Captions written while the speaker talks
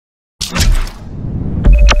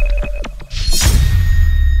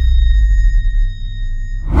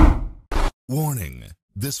Warning.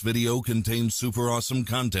 This video contains super awesome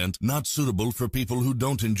content not suitable for people who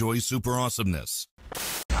don't enjoy super awesomeness.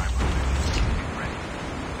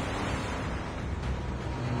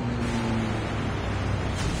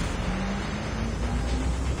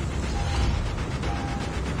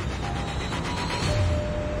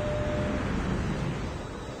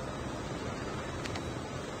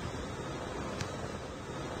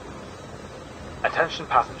 Attention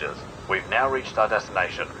passengers, we've now reached our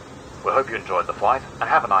destination. We hope you enjoyed the flight and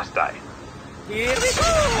have a nice day. Here we go!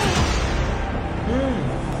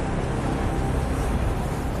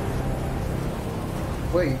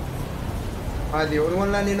 Wait, am I the only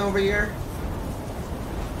one landing over here?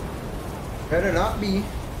 Better not be.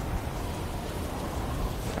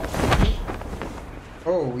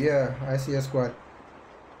 Oh yeah, I see a squad.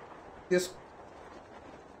 This.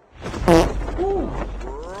 Ooh.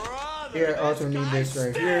 Yeah, I also need this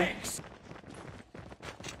right here.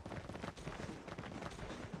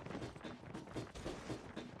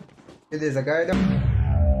 Okay, there's a guy down.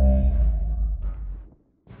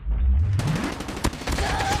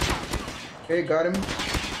 Okay, got him.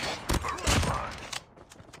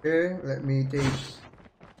 Okay, let me take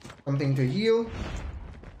something to heal.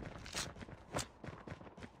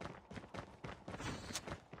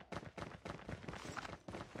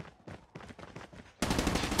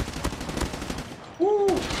 Woo!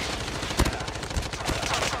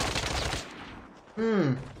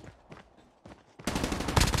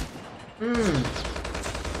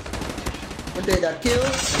 I'll take that kill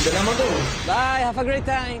and then I'ma go. Bye, have a great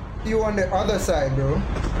time. See you on the other side, bro.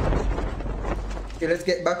 Okay, let's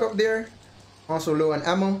get back up there. Also low on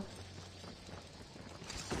ammo.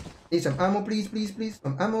 Need some ammo, please, please, please.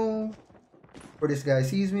 Some ammo. Before this guy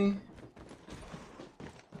sees me.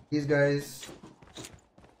 These guys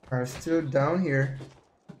are still down here.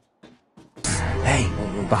 Hey,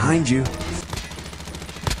 behind you.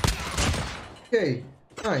 Okay,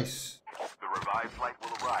 nice. The revived flight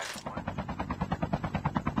will arrive.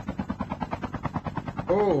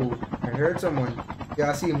 Oh, I heard someone.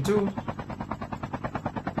 Yeah, I see him too.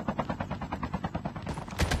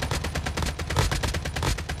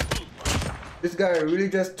 This guy really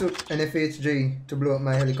just took an FHJ to blow up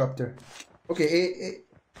my helicopter. Okay,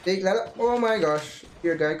 take that up. Oh my gosh.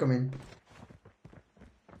 Here, guy, come in.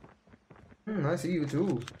 I see you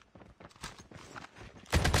too.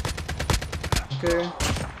 Okay.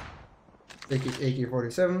 Take his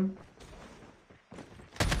AK-47.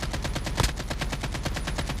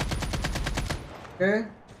 Okay.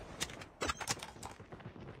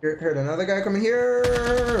 Heard another guy coming here.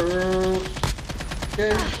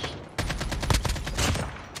 Okay.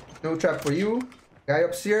 No trap for you. Guy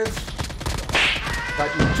upstairs. Got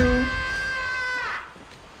you too.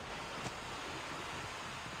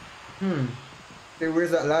 Okay, where's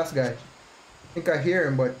that last guy? I think I hear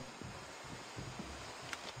him, but...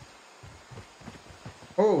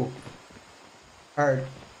 Oh. Alright. I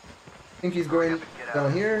think he's going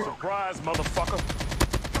down here. Surprise, motherfucker.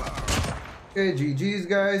 Okay, GG's,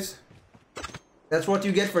 guys. That's what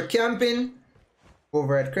you get for camping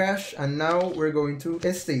over at Crash. And now we're going to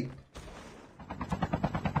Estate.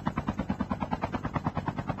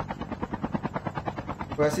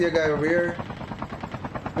 Oh, I see a guy over here.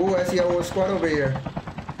 Oh, I see a whole squad over here.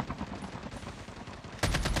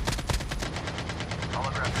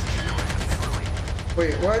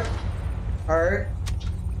 Wait, what? Alright.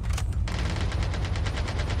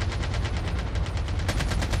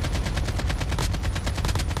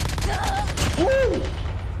 Woo!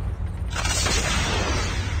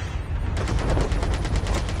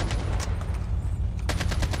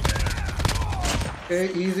 Okay,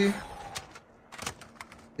 easy.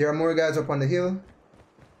 There are more guys up on the hill.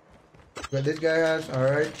 What this guy has,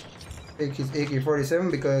 alright. Take his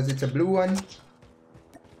AK-47 because it's a blue one.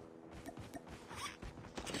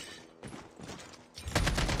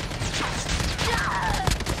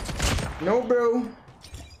 No, bro.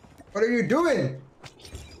 What are you doing?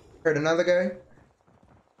 Heard another guy.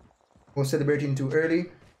 Won't celebrating too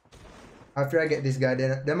early. After I get this guy,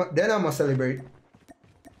 then I'm gonna celebrate.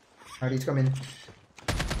 Alright, he's coming.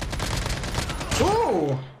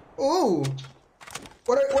 Oh! Oh!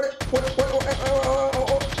 What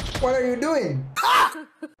are you doing?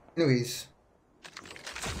 Anyways.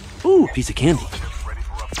 Ooh, piece of candy.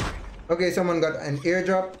 Okay, someone got an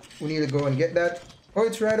airdrop. We need to go and get that. Oh,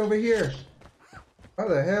 it's right over here. What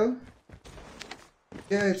the hell?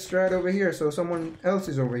 Yeah, it's right over here. So someone else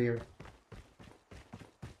is over here.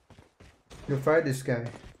 You'll fight this guy.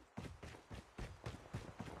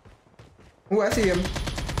 Oh, I see him.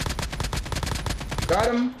 Got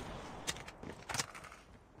him.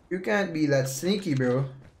 You can't be that sneaky, bro.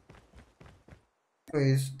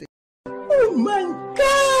 Anyways, Oh my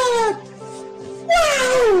god!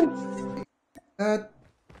 Wow! that.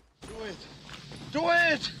 Do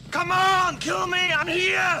it! Come on, kill me! I'm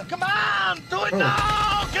here! Come on! Do it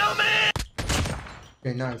now! Kill me!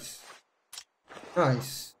 Okay, nice.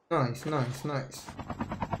 Nice.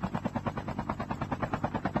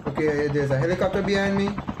 Okay, there's a helicopter behind me.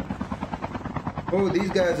 Oh, these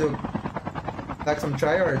guys are like some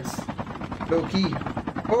tryhards. Low key.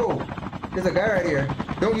 Oh, there's a guy right here.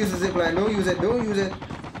 Don't use the zip line. Don't use it. Don't use it.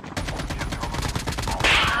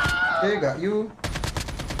 Okay, got you.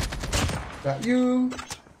 Got you.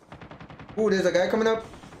 Oh, there's a guy coming up.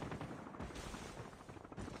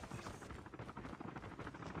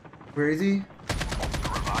 Where is he?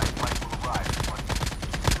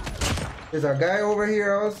 There's a guy over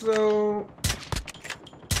here also.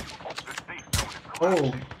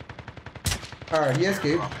 Oh. Alright, he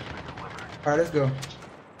escaped. Alright, let's go.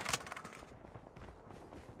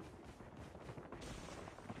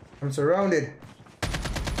 I'm surrounded.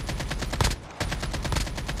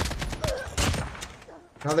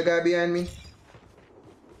 Another guy behind me.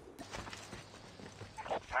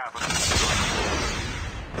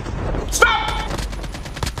 Stop!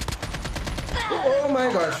 Oh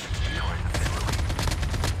my gosh.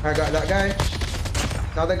 I got that guy.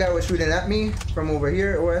 Another guy was shooting at me from over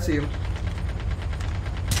here. Oh, I see him.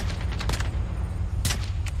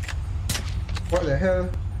 What the hell?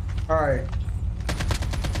 Alright.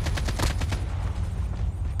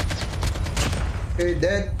 Okay,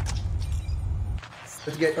 dead.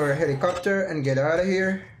 Let's get our helicopter and get out of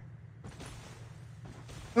here.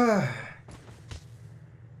 I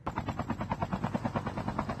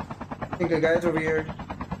think the guy's over here.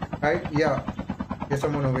 Right? Yeah. There's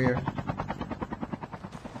someone over here.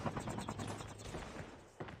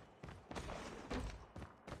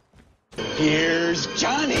 Here's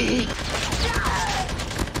Johnny!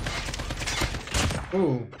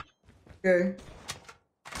 Ooh. Okay.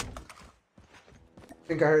 I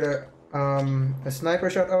think I heard a sniper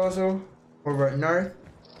shot also over at north.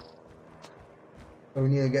 So we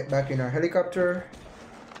need to get back in our helicopter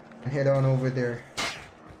and head on over there.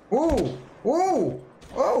 Whoa! Whoa!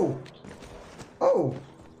 Oh! Oh!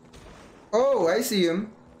 Oh, I see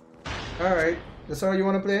him. Alright. That's how you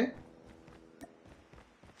want to play?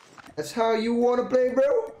 That's how you want to play,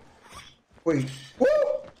 bro? Wait.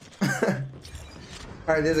 Whoa!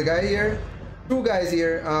 Alright, there's a guy here. Two guys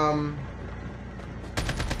here.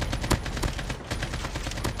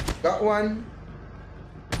 Got one.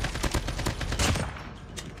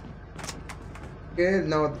 Okay,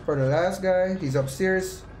 now for the last guy. He's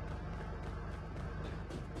upstairs.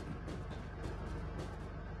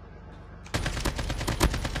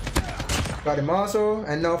 Got him also.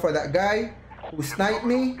 And now for that guy who sniped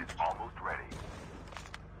me.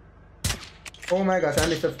 Oh my gosh, I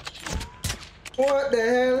missed a... What the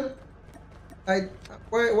hell?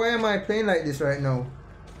 Why am I playing like this right now?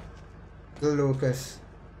 The Lucas.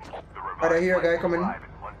 Right, I hear a guy coming.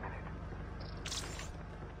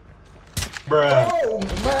 Bruh. Oh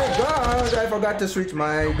my gosh, I forgot to switch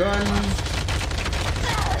my gun.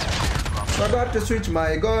 Forgot to switch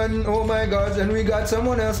my gun. Oh my gosh, and we got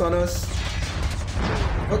someone else on us.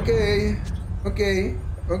 Okay,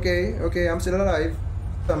 I'm still alive.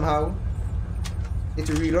 Somehow. Need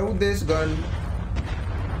to reload this gun.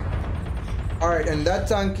 Alright, and that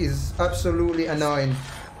tank is absolutely annoying.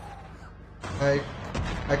 Like,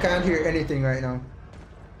 I can't hear anything right now.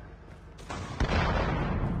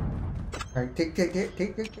 Alright, take. Woo!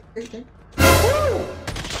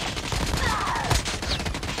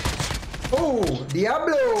 Oh,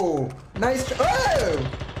 Diablo! Nice. Oh!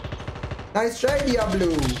 Nice try,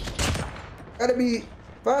 Diablo. Gotta be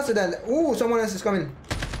faster than that. Oh, someone else is coming.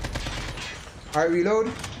 Alright, reload.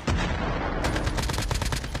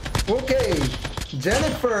 Okay,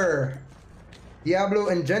 Jennifer. Diablo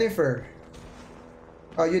and Jennifer.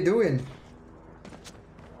 How you doing?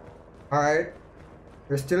 Alright.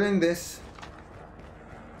 We're still in this.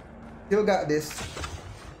 Still got this.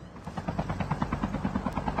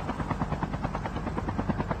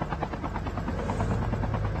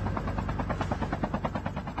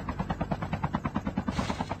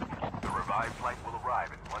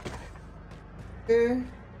 Okay.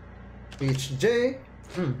 HJ.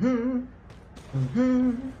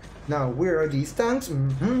 Now where are these tanks?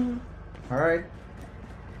 Alright.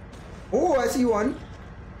 Oh, I see one.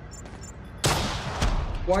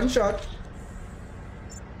 One shot.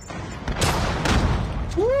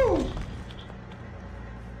 Woo!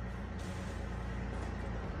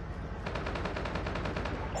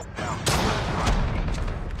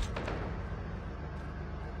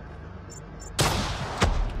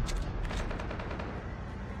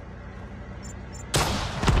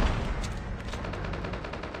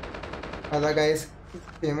 Another guy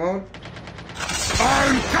came out.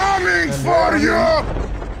 I'm coming for you!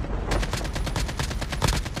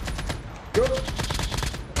 Yup.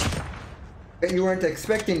 Bet you weren't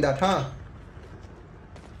expecting that, huh?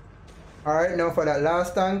 Alright, now for that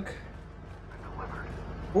last tank.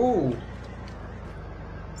 Ooh.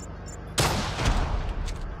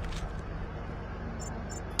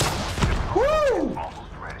 Woo!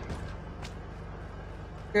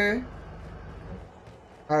 Okay.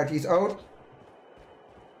 Alright, he's out.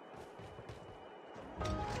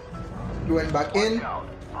 He went back in.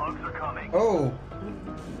 Oh.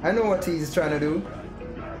 I know what he's trying to do.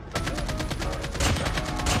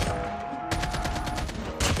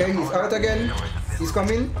 Okay, he's out again. He's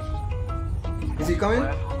coming. Is he coming?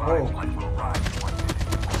 Oh.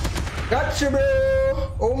 Gotcha,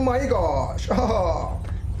 bro! Oh my gosh. Oh.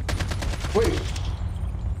 Wait.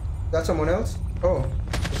 That's someone else? Oh,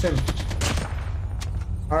 it's him.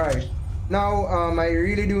 Alright. Now, I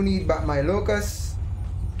really do need back my locust.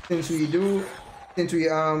 Since we got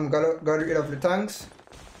rid of the tanks.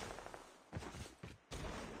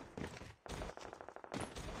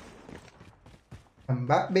 I'm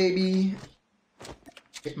back, baby.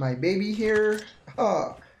 Get my baby here.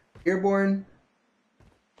 Ah, airborne.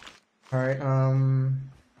 Alright,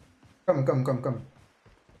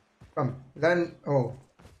 come. Land. Oh.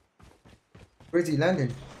 Where's he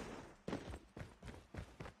landing?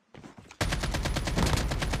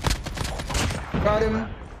 Got him.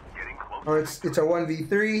 Or it's a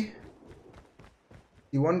 1v3.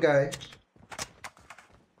 The one guy.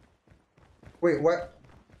 Wait, what?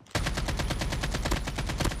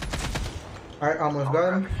 Alright, almost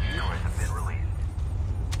got him.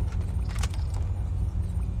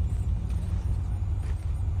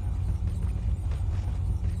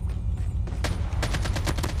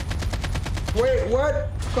 Wait, what?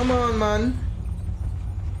 Come on, man.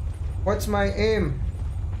 What's my aim?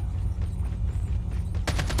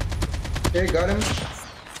 Okay, got him.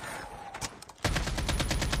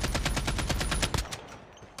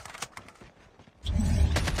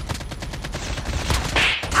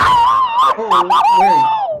 Oh,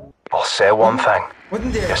 wait. I'll say one thing.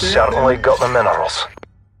 Wasn't there You a third certainly there? got the minerals.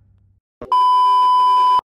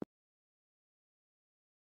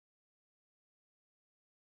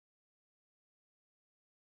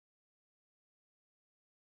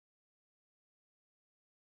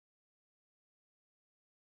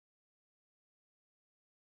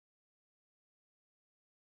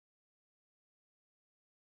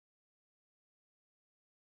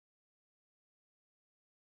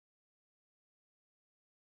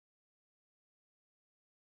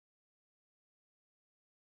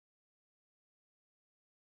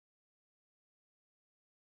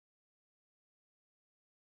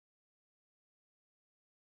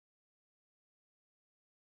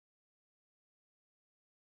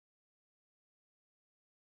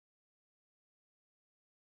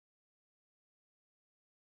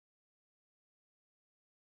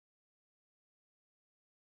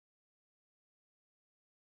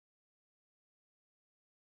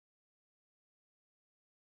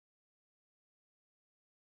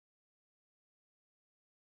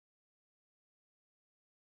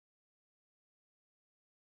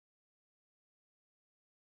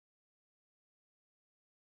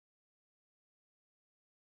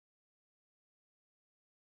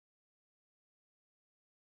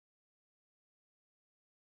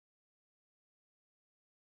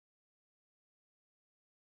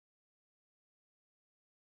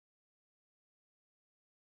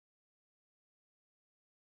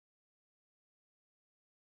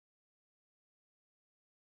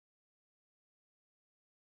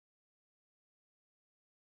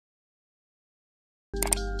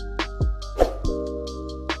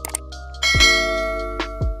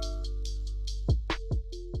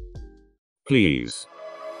 Please